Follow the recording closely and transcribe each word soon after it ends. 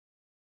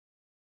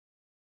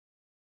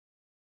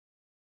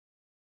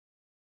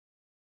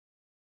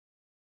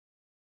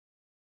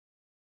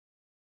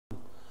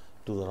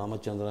to the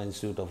Ramachandra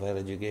Institute of Higher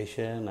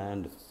Education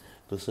and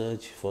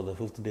Research for the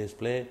 5th day's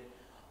play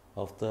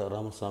of the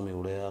RAMASAMY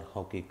UDAYAR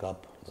Hockey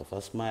Cup. The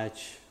first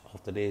match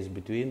of the day is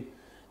between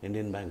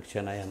Indian Bank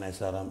Chennai and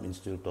SRM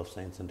Institute of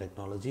Science and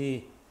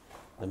Technology.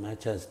 The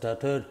match has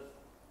started.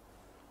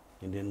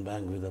 Indian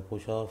Bank with a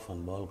push-off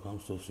and ball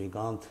comes to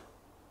Srikanth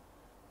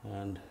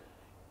and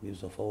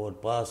gives a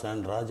forward pass,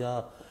 and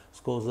Raja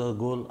scores a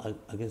goal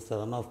against the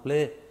run-off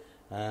play,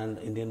 and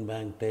Indian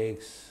Bank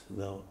takes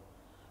the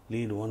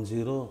lead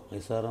 1-0.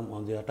 SRM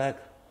on the attack,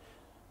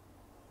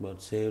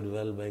 but saved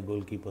well by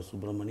goalkeeper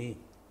Subramani.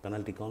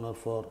 Penalty corner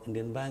for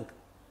Indian Bank.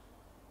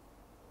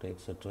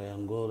 Takes a try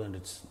on goal, and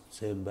it's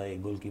saved by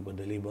goalkeeper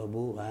Delhi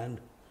Babu and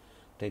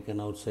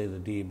taken outside the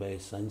D by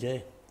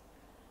Sanjay.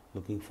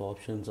 Looking for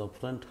options up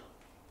front.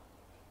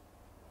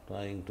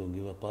 Trying to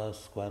give a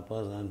pass, square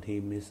pass, and he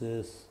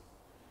misses.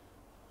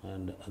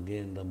 And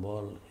again the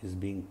ball is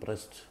being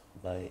pressed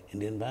by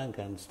Indian Bank,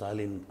 and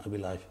Stalin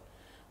Abhilash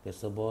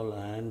gets the ball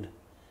and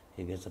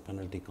he gets a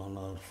penalty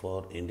corner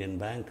for Indian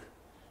Bank.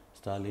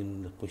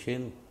 Stalin push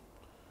in,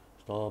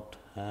 stopped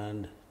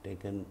and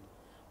taken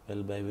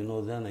well by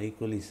Vinodan,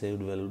 equally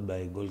saved well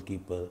by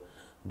goalkeeper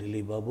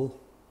Dilli Babu.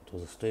 It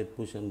was a straight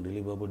push and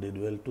Dilli Babu did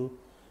well to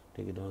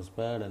take it on his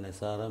pad, and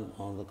SRM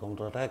on the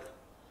counter attack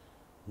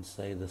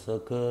inside the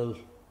circle,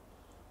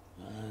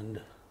 and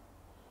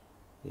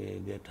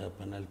they get a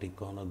penalty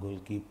corner.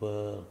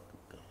 Goalkeeper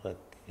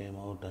came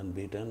out and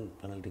beaten.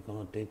 Penalty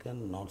corner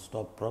taken, not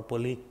stopped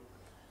properly,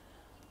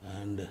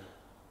 and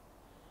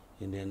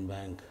Indian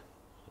Bank,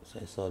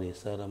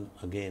 SRM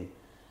again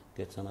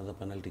gets another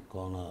penalty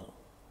corner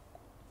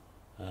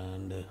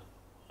and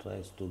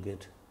tries to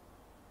get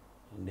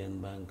Indian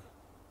Bank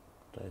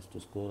tries to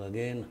score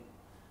again,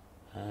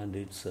 and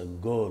it's a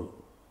goal,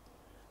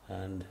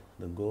 and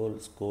the goal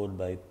scored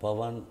by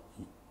Pawan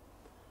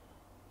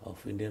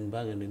of Indian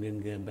Bank, and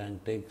Indian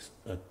Bank takes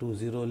a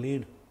 2-0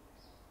 lead.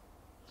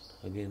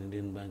 Again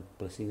Indian Bank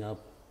pressing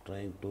up,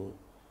 trying to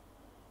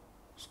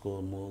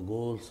score more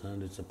goals,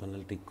 and it's a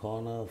penalty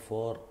corner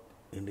for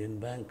Indian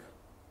Bank.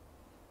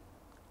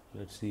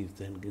 Let's see if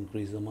they can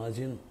increase the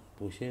margin.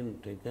 Push in,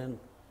 taken,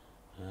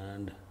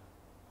 and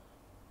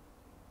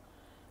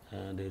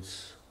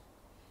it's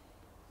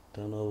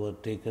turnover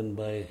taken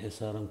by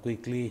SRM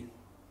quickly,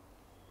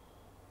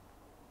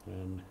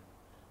 and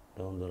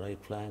down the right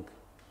flank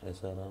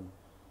SRM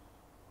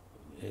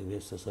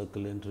gets a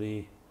circle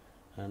entry,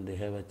 and they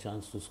have a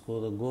chance to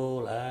score the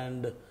goal,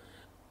 and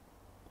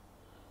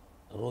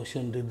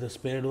Roshan did the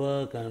spade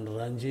work and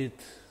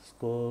Ranjit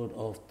scored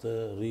off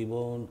the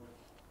rebound.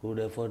 Good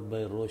effort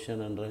by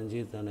Roshan and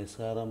Ranjit, and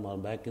SRM are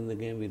back in the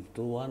game with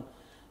 2-1.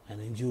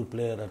 An injured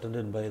player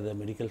attended by the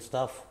medical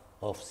staff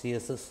of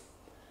CSS.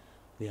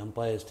 The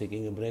umpires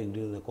taking a break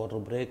during the quarter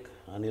break,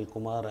 Anil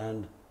Kumar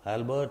and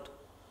Albert.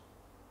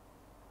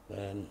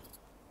 And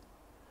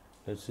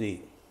let's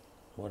see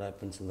what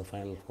happens in the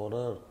final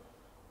quarter.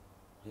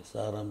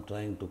 SRM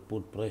trying to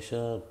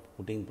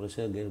putting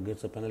pressure,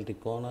 gets a penalty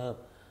corner,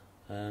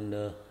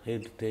 and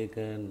hit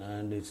taken,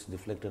 and it's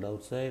deflected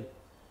outside.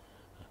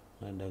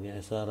 And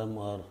again SRM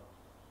are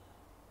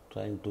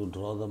trying to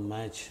draw the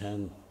match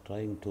and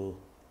trying to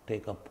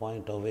take a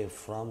point away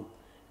from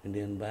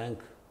Indian Bank,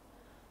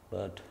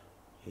 but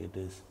it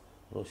is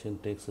Roshan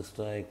takes a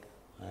strike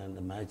and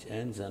the match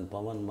ends, and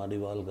Pawan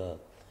Madiwalga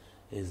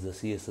is the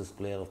CSS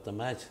player of the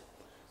match.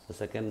 The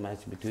second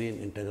match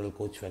between Integral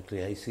Coach Factory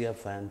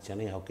ICF and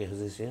Chennai Hockey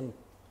Association.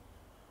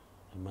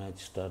 The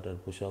match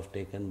started, push-off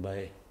taken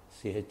by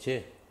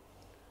CHA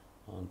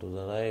onto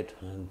the right,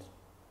 and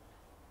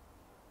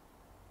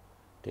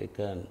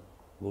taken,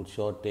 good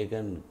shot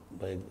taken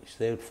by,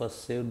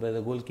 saved by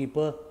the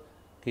goalkeeper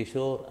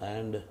Kishore,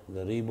 and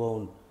the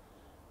rebound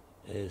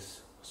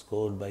is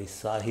scored by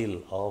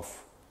Sahil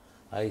of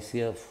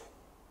ICF.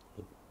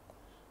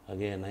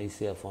 Again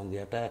ICF on the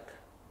attack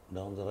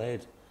down the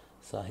right.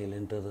 Sahil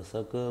enters the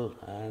circle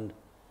and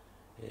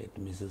it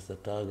misses the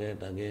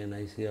target. Again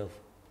ICF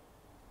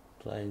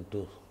trying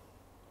to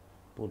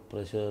put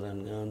pressure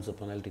and earns a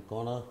penalty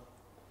corner.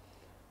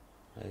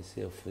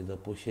 ICF with a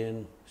push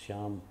in,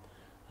 Sham,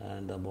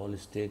 and the ball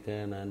is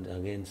taken and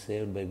again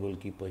saved by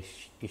goalkeeper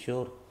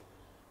Kishore.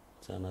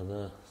 It's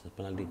another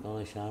penalty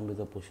corner. Sham with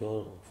a push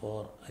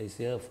for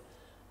ICF,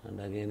 and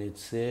again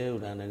it's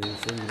saved, and an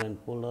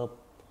infringement pulled up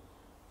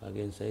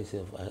against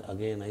ICF.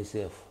 Again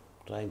ICF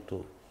trying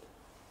to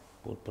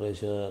put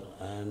pressure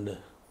and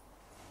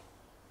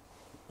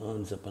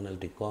earns a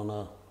penalty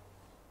corner.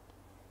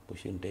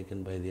 Pushing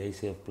taken by the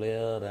ICF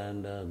player,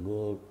 and a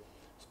goal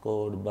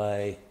scored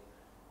by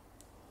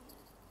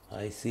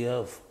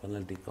ICF.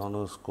 Penalty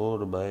corner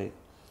scored by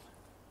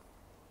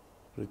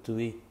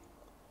Prithvi.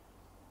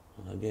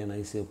 Again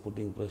ICF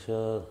putting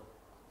pressure,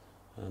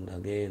 and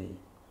again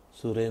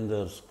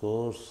Surender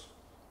scores.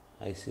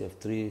 ICF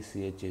 3,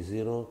 CHA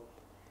 0,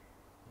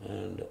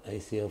 and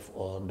ICF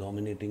are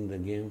dominating the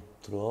game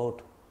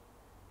throughout.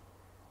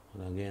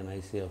 And again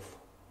ICF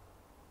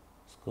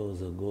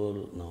scores a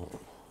goal. Now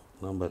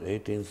number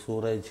 18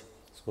 Suraj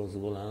scores a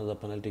goal, another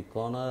penalty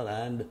corner,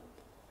 and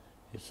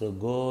It's a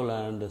goal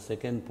and the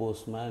second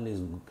postman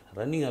is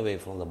running away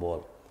from the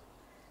ball.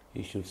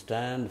 He should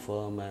stand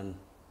firm and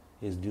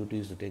his duty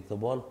is to take the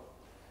ball.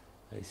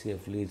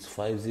 ICF leads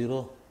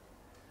 5-0.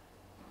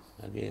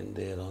 Again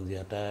they are on the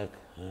attack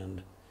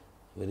and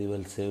very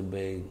well saved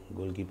by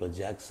goalkeeper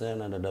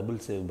Jackson and a double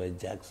save by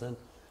Jackson.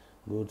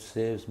 Good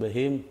saves by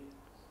him.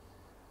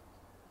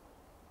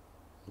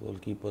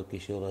 Goalkeeper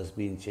Kishore has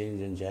been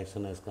changed and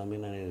Jackson has come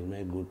in and he has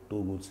made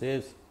two good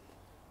saves.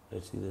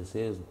 Let's see the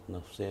saves.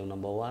 Now save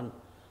number 1.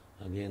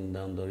 Again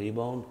down the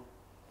rebound.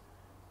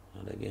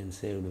 And again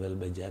saved well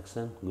by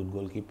Jackson. Good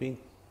goalkeeping.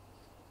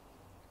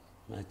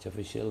 Match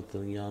official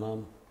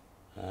Thirugnanam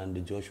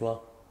and Joshua.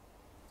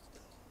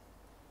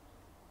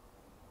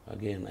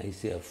 Again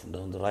ICF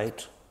down the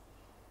right.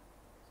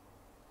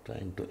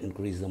 Trying to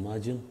increase the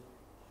margin.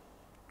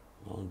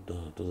 On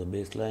to the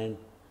baseline.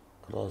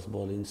 Cross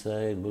ball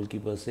inside.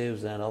 Goalkeeper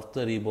saves and off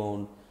the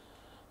rebound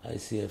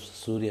ICF's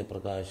Surya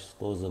Prakash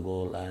scores the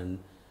goal and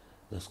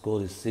the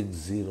score is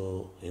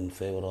 6-0 in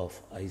favor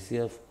of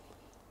ICF,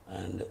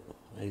 and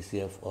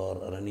ICF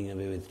are running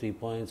away with 3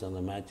 points and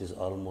the match is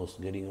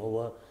almost getting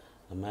over.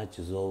 The match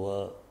is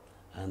over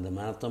and the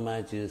man of the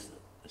match is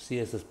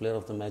CSS player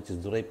of the match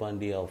is Durai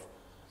Pandya of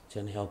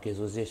Chennai Hockey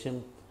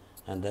Association,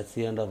 and that's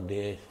the end of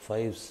day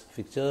 5's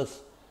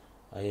fixtures.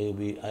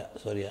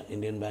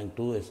 Indian Bank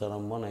 2,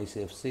 SRM 1,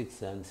 ICF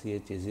 6 and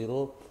CHA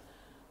 0,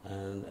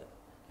 and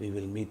we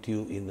will meet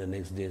you in the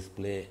next day's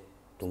play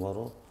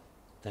tomorrow.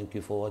 Thank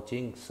you for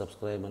watching.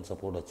 Subscribe and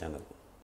support our channel.